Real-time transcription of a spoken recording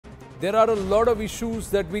There are a lot of issues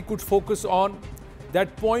that we could focus on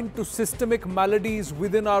that point to systemic maladies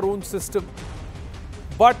within our own system.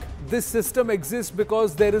 But this system exists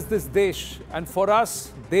because there is this Desh, and for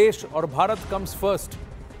us, Desh or Bharat comes first.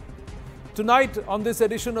 Tonight, on this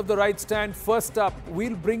edition of The Right Stand, first up,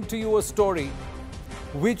 we'll bring to you a story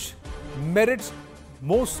which merits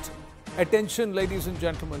most attention, ladies and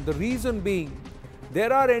gentlemen. The reason being,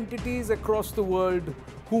 there are entities across the world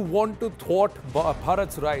who want to thwart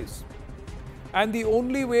Bharat's rise. And the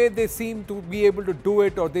only way they seem to be able to do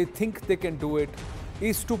it, or they think they can do it,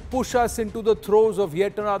 is to push us into the throes of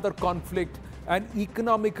yet another conflict and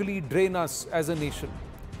economically drain us as a nation.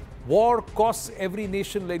 War costs every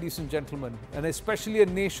nation, ladies and gentlemen, and especially a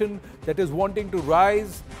nation that is wanting to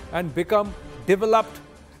rise and become developed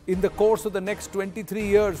in the course of the next 23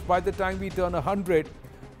 years by the time we turn 100.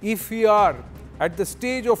 If we are at the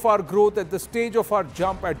stage of our growth, at the stage of our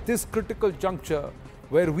jump, at this critical juncture,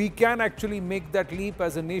 where we can actually make that leap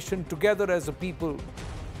as a nation, together as a people.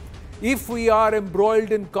 If we are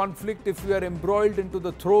embroiled in conflict, if we are embroiled into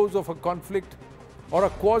the throes of a conflict or a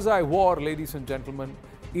quasi-war, ladies and gentlemen,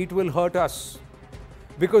 it will hurt us.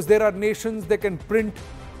 Because there are nations that can print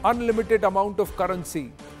unlimited amount of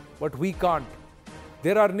currency, but we can't.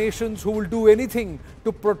 There are nations who will do anything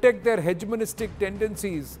to protect their hegemonistic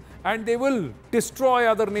tendencies, and they will destroy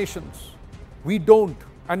other nations. We don't,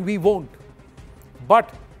 and we won't.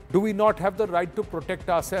 But do we not have the right to protect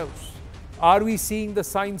ourselves? Are we seeing the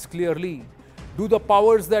signs clearly? Do the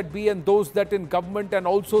powers that be and those that in government, and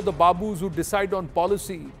also the babus who decide on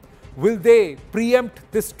policy, will they preempt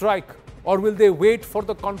this strike, or will they wait for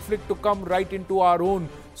the conflict to come right into our own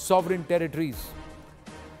sovereign territories?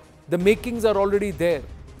 The makings are already there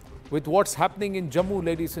with what's happening in Jammu,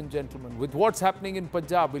 ladies and gentlemen, with what's happening in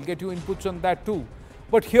Punjab. We'll get you inputs on that too.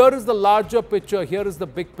 But here is the larger picture, here is the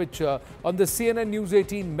big picture on the CNN News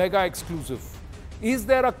 18 mega exclusive. Is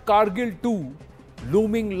there a Kargil II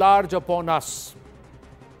looming large upon us?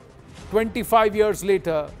 25 years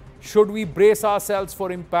later, should we brace ourselves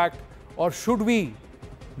for impact, or should we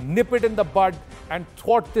nip it in the bud and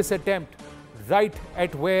thwart this attempt right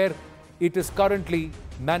at where it is currently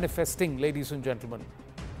manifesting, ladies and gentlemen?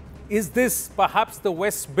 Is this perhaps the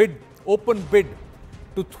West's bid, open bid,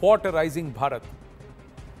 to thwart a rising Bharat?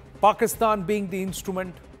 Pakistan being the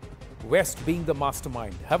instrument, West being the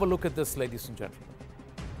mastermind. Have a look at this, ladies and gentlemen.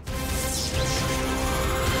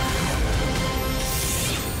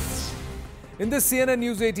 In this CNN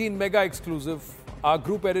News 18 mega exclusive, our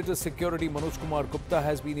group editor security Manoj Kumar Gupta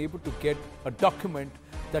has been able to get a document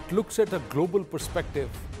that looks at a global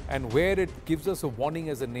perspective and where it gives us a warning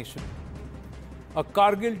as a nation. A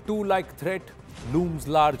Kargil II-like threat looms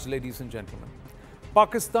large, ladies and gentlemen.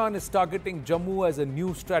 Pakistan is targeting Jammu as a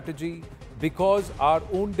new strategy because our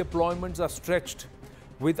own deployments are stretched,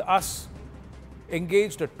 with us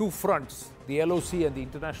engaged at two fronts, the LOC and the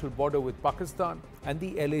international border with Pakistan, and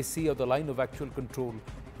the LAC, or the line of actual control,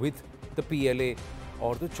 with the PLA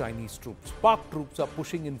or the Chinese troops. Pak troops are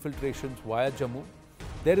pushing infiltrations via Jammu.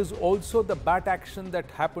 There is also the BAT action that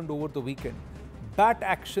happened over the weekend. BAT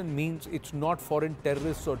action means it's not foreign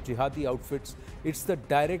terrorists or jihadi outfits, it's the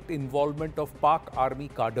direct involvement of Pak army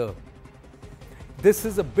cadre. This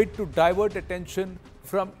is a bid to divert attention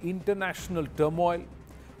from international turmoil.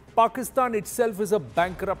 Pakistan itself is a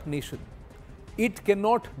bankrupt nation. It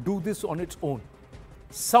cannot do this on its own.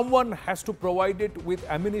 Someone has to provide it with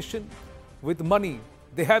ammunition, with money.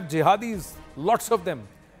 They have jihadis, lots of them,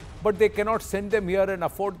 but they cannot send them here and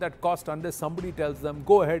afford that cost unless somebody tells them,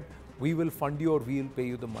 go ahead, we will fund you or we will pay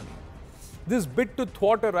you the money. This bid to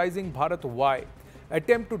thwart a rising Bharat, why?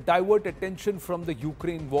 Attempt to divert attention from the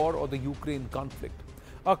Ukraine war or the Ukraine conflict.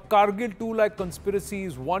 A Kargil II-like conspiracy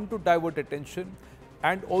is one, to divert attention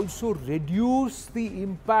and also reduce the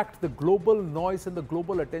impact, the global noise and the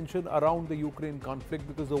global attention around the Ukraine conflict,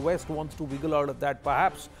 because the West wants to wiggle out of that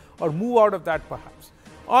perhaps, or move out of that perhaps,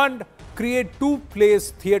 and create two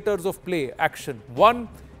theaters of play action. One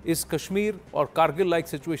is Kashmir or Kargil-like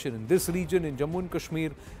situation in this region, in Jammu and Kashmir,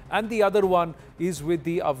 and the other one is with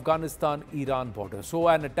the Afghanistan-Iran border. So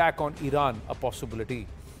an attack on Iran, a possibility.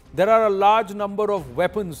 There are a large number of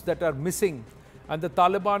weapons that are missing, and the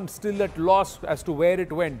Taliban still at loss as to where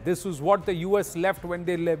it went. This is what the US left when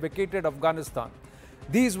they vacated Afghanistan.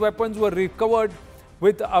 These weapons were recovered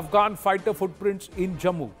with Afghan fighter footprints in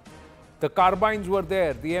Jammu. The carbines were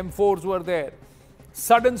there, the M4s were there.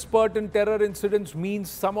 Sudden spurt in terror incidents means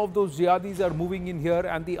some of those jihadis are moving in here,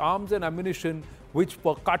 and the arms and ammunition which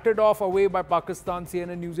were cutted off away by Pakistan.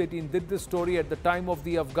 CNN News 18 did this story at the time of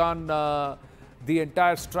the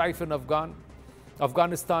entire strife in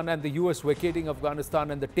Afghanistan and the US vacating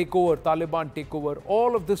Afghanistan and the takeover, Taliban takeover,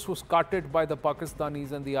 all of this was carted by the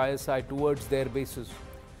Pakistanis and the ISI towards their bases.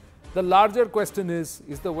 The larger question is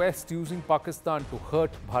the West using Pakistan to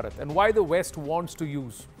hurt Bharat? And why the West wants to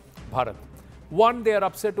use Bharat? One, they are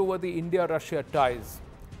upset over the India-Russia ties.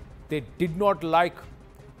 They did not like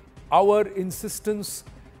our insistence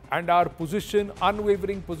and our position,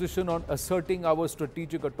 unwavering position on asserting our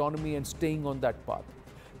strategic autonomy and staying on that path.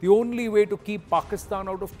 The only way to keep Pakistan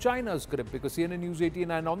out of China's grip, because CNN News18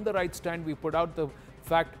 and on the right stand, we put out the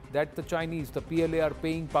fact that the Chinese, the PLA, are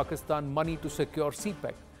paying Pakistan money to secure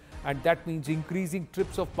CPEC. And that means increasing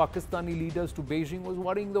trips of Pakistani leaders to Beijing was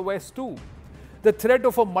worrying the West too. The threat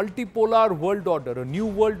of a multipolar world order, a new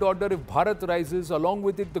world order if Bharat rises, along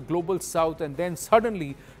with it the global south, and then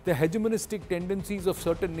suddenly the hegemonistic tendencies of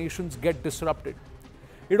certain nations get disrupted.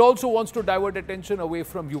 It also wants to divert attention away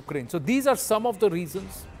from Ukraine. So these are some of the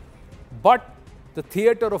reasons. But the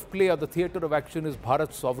theatre of play or the theatre of action is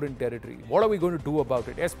Bharat's sovereign territory. What are we going to do about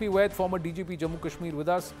it? SP Vaid, former DGP Jammu Kashmir with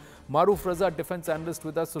us. Maruf Raza, defense analyst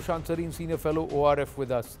with us. Sushant Sareen, senior fellow ORF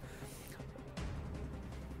with us.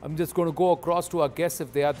 I'm just going to go across to our guests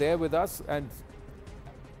if they are there with us. And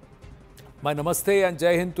my namaste and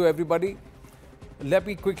Jai Hind to everybody. Let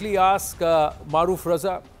me quickly ask Maruf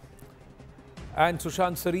Raza and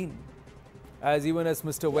Sushant Sareen, even as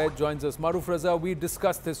Mr. Vaid joins us. Maruf Raza, we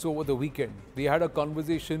discussed this over the weekend. We had a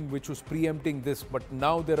conversation which was preempting this, but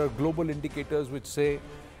now there are global indicators which say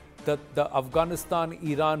that the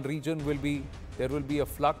Afghanistan-Iran region there will be a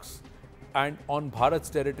flux, and on Bharat's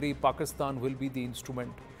territory, Pakistan will be the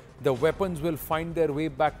instrument. The weapons will find their way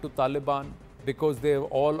back to Taliban because they have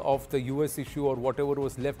all of the US issue or whatever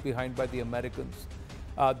was left behind by the Americans.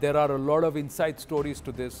 There are a lot of inside stories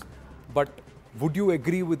to this, but would you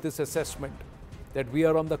agree with this assessment that we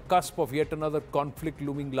are on the cusp of yet another conflict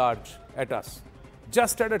looming large at us,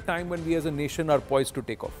 just at a time when we as a nation are poised to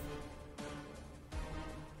take off?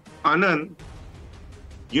 Anand,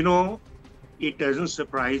 it doesn't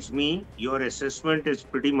surprise me. Your assessment is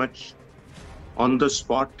pretty much on the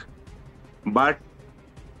spot. But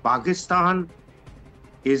Pakistan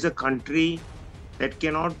is a country that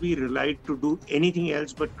cannot be relied to do anything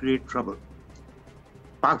else but create trouble.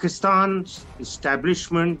 Pakistan's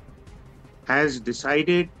establishment has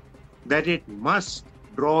decided that it must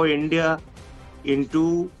draw India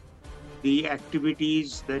into the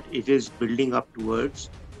activities that it is building up towards,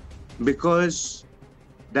 because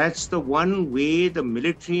that's the one way the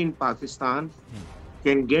military in Pakistan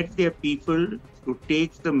can get their people to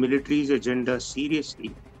take the military's agenda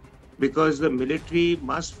seriously, because the military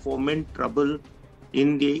must foment trouble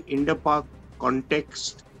in the Indo-Pak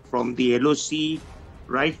context from the LOC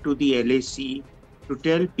right to the LAC to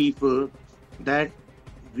tell people that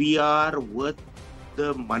we are worth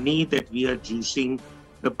the money that we are juicing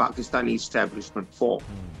the Pakistani establishment for.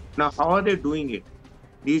 Now, how are they doing it?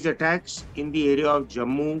 These attacks in the area of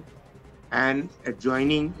Jammu and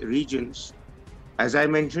adjoining regions, as I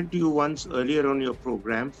mentioned to you once earlier on your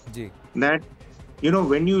program, that,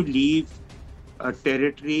 when you leave a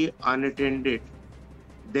territory unattended,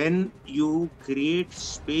 then you create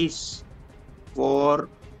space for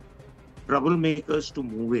troublemakers to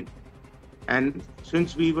move in. And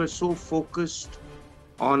since we were so focused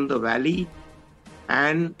on the valley,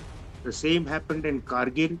 and the same happened in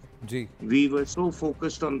Kargil, we were so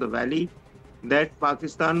focused on the valley that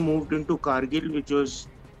Pakistan moved into Kargil, which was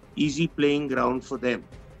easy playing ground for them.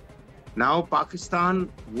 Now Pakistan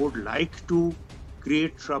would like to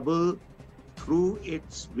create trouble through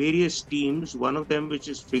its various teams. One of them which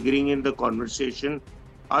is figuring in the conversation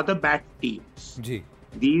are the BAT teams.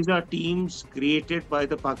 These are teams created by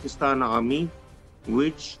the Pakistan Army,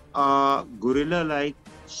 which are guerrilla-like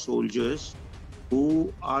soldiers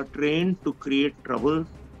who are trained to create trouble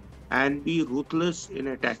and be ruthless in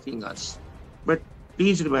attacking us. But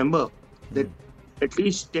please remember that at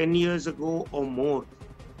least 10 years ago or more,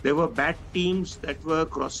 there were BAT teams that were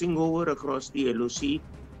crossing over across the LOC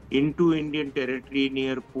into Indian territory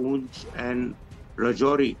near Poonch and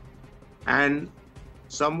Rajouri. And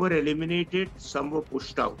some were eliminated, some were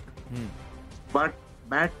pushed out. But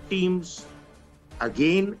BAT teams,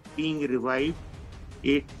 again being revived,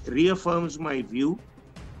 it reaffirms my view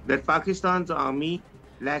that Pakistan's army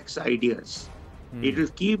lacks ideas. It will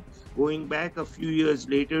keep going back a few years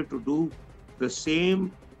later to do the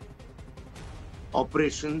same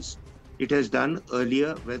operations it has done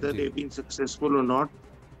earlier, whether they've been successful or not.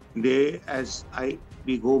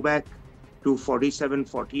 We go back to 47,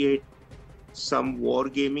 48, some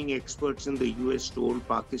wargaming experts in the US told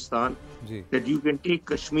Pakistan that you can take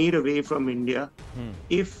Kashmir away from India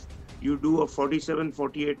if you do a 47,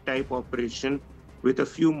 48 type operation with a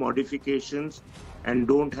few modifications and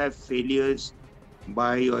don't have failures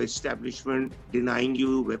by your establishment denying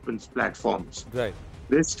you weapons platforms. Right.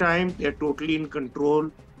 This time, they're totally in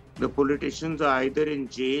control. The politicians are either in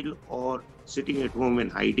jail or sitting at home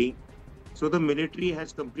and hiding. So the military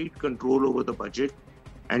has complete control over the budget,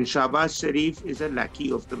 and Shahbaz Sharif is a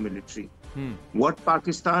lackey of the military. What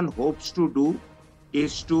Pakistan hopes to do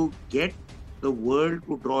is to get the world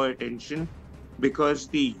to draw attention, because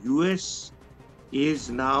the US is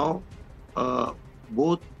now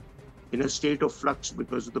both in a state of flux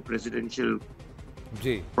because of the presidential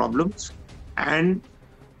problems, and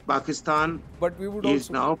Pakistan is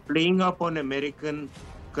now playing up on American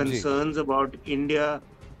concerns about India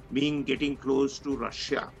getting close to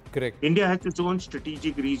Russia. Correct. India has its own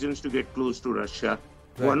strategic reasons to get close to Russia.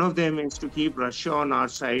 Right. One of them is to keep Russia on our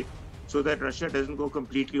side so that Russia doesn't go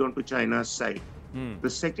completely onto China's side. The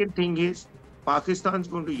second thing is Pakistan is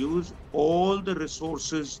going to use all the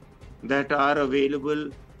resources that are available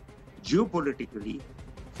geopolitically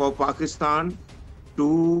for Pakistan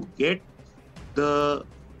to get the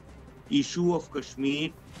issue of Kashmir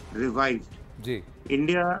revived.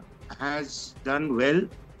 India has done well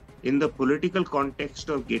in the political context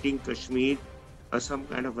of getting Kashmir some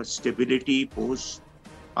kind of a stability post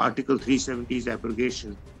Article 370's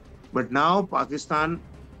abrogation. But now Pakistan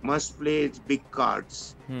must play its big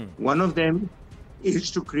cards. One of them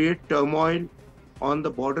is to create turmoil on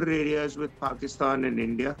the border areas with Pakistan and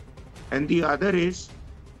India. And the other is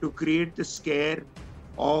to create the scare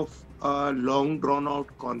of a long drawn out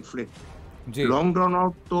conflict. Long drawn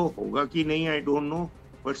out to hoga ki nahi, I don't know,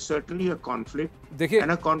 but certainly a conflict.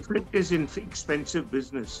 And a conflict is an expensive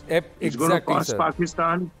business. It's going to cost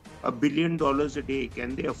Pakistan $1 billion a day.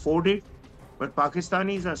 Can they afford it? But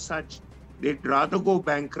Pakistanis are such, they'd rather go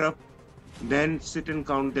bankrupt than sit and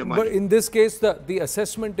count their money. But in this case, the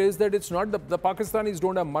assessment is that it's not the Pakistanis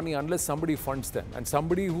don't have money unless somebody funds them. And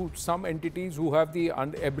some entities who have the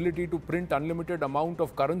ability to print unlimited amount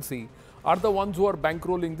of currency are the ones who are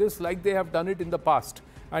bankrolling this, like they have done it in the past.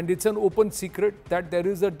 And it's an open secret that there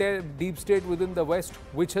is a deep state within the West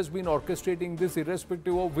which has been orchestrating this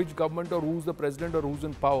irrespective of which government or who's the president or who's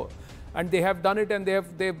in power. And they have done it, and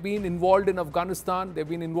they've been involved in Afghanistan, they've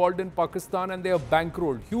been involved in Pakistan, and they have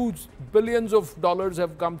bankrolled. Huge billions of dollars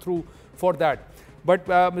have come through for that. But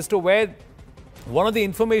Mr. Vaid, one of the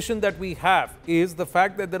information that we have is the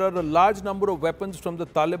fact that there are a large number of weapons from the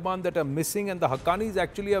Taliban that are missing, and the Haqqanis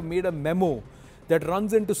actually have made a memo that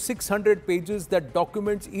runs into 600 pages that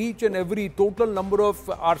documents each and every total number of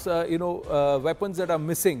weapons that are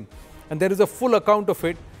missing, and there is a full account of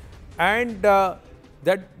it. And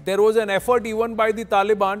that there was an effort even by the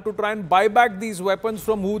Taliban to try and buy back these weapons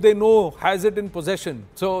from who they know has it in possession.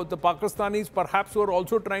 So the Pakistanis perhaps were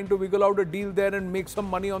also trying to wiggle out a deal there and make some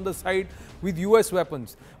money on the side with US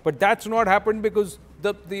weapons. But that's not happened because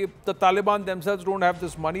the Taliban themselves don't have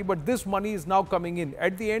this money, but this money is now coming in.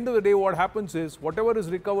 At the end of the day, what happens is whatever is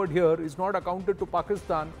recovered here is not accounted to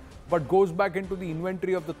Pakistan, but goes back into the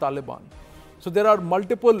inventory of the Taliban. So there are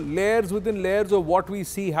multiple layers within layers of what we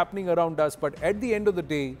see happening around us. But at the end of the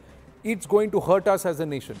day, it's going to hurt us as a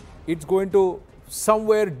nation. It's going to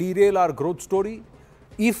somewhere derail our growth story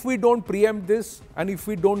if we don't preempt this and if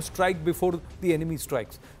we don't strike before the enemy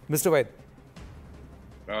strikes. Mr. Vaid.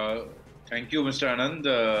 Thank you, Mr. Anand.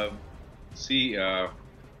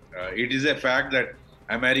 It is a fact that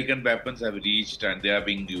American weapons have reached and they are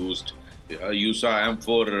being used. You saw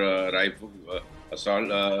M4 rifle. Assault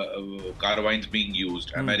carbines being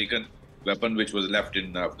used, American weapon which was left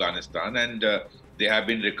in Afghanistan, and they have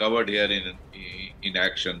been recovered here in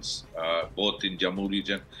actions, both in Jammu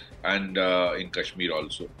region and in Kashmir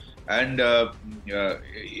also. And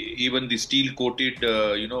even the steel-coated,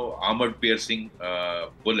 armored-piercing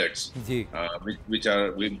bullets, which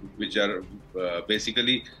are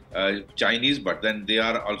basically Chinese, but then they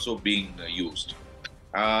are also being used.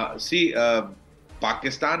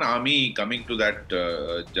 Pakistan Army, coming to that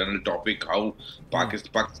general topic, how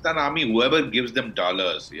Pakistan Army, whoever gives them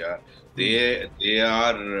dollars, they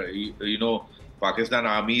are, Pakistan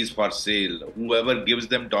Army is for sale. Whoever gives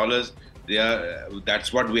them dollars,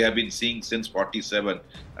 that's what we have been seeing since 47,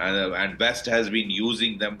 and West has been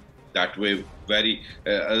using them that way.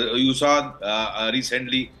 You saw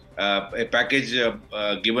recently a package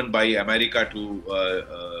given by America to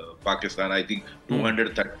Pakistan, I think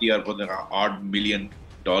 230 or odd $million.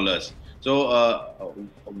 So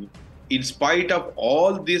in spite of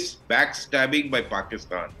all this backstabbing by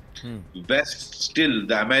Pakistan, West still,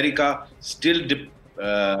 the America still, it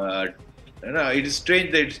is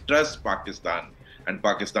strange that it trusts Pakistan and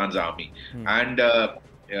Pakistan's army. And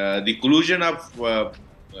the collusion of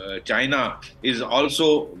China is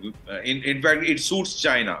also, in fact, it suits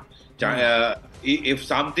China. If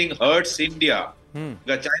something hurts India,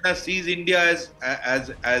 China sees India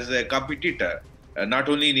as a competitor, not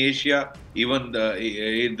only in Asia, even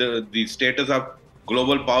the status of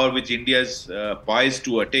global power which India is poised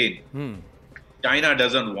to attain. China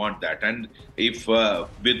doesn't want that, and if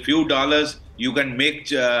with few dollars you can make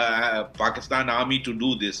Pakistan army to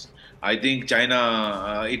do this, I think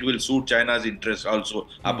China it will suit China's interest also,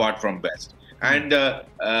 apart from West. And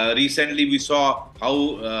recently we saw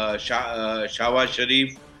how Shahbaz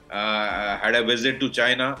Sharif had a visit to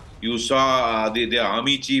China. You saw the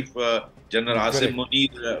army chief General Asim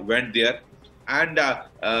Munir went there, and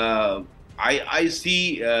I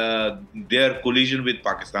see their collision with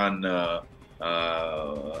Pakistan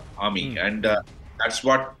army, and that's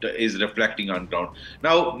what is reflecting on ground.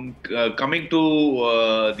 Now, coming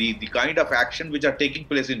to the kind of action which are taking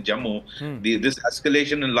place in Jammu, this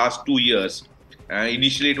escalation in last 2 years.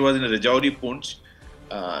 Initially, it was in Rajouri Poonch.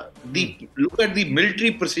 Look at the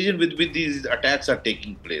military precision with which these attacks are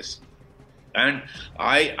taking place, and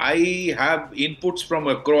I have inputs from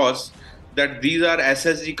across that these are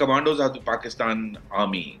SSG commandos of the Pakistan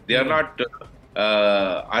army. They are not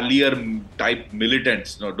earlier type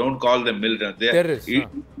militants. No, don't call them militants. They terrorists.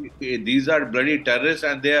 These are bloody terrorists,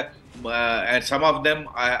 and they and some of them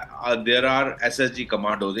there are SSG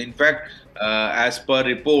commandos. In fact, as per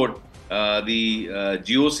report, the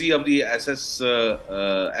GOC of the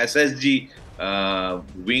SSG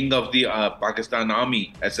wing of the Pakistan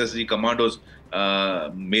Army, SSG commandos,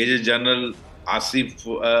 Major General Asif,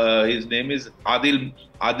 his name is Adil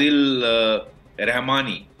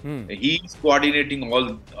Rahmani. He is coordinating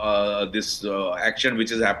all this action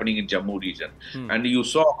which is happening in Jammu region. And you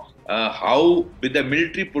saw how with the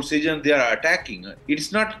military precision they are attacking.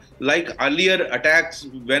 It's not like earlier attacks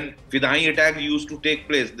when Fidai attack used to take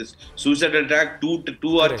place. This suicide attack, two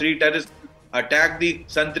or three terrorists attack the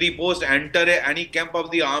Santri post, enter any camp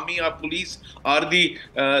of the army or police or the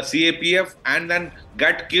CAPF, and then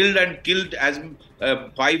get killed and killed as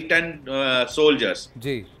 5-10 soldiers.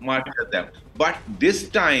 Martyr them. But this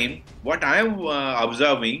time, what I am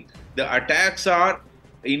observing, the attacks are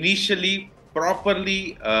initially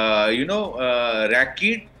properly,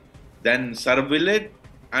 racket, then surveilled,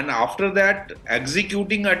 and after that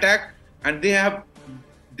executing attack, and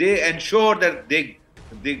they ensure that they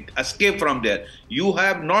escape from there. You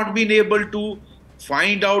have not been able to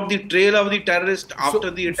find out the trail of the terrorist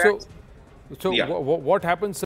after the attack. So what happens?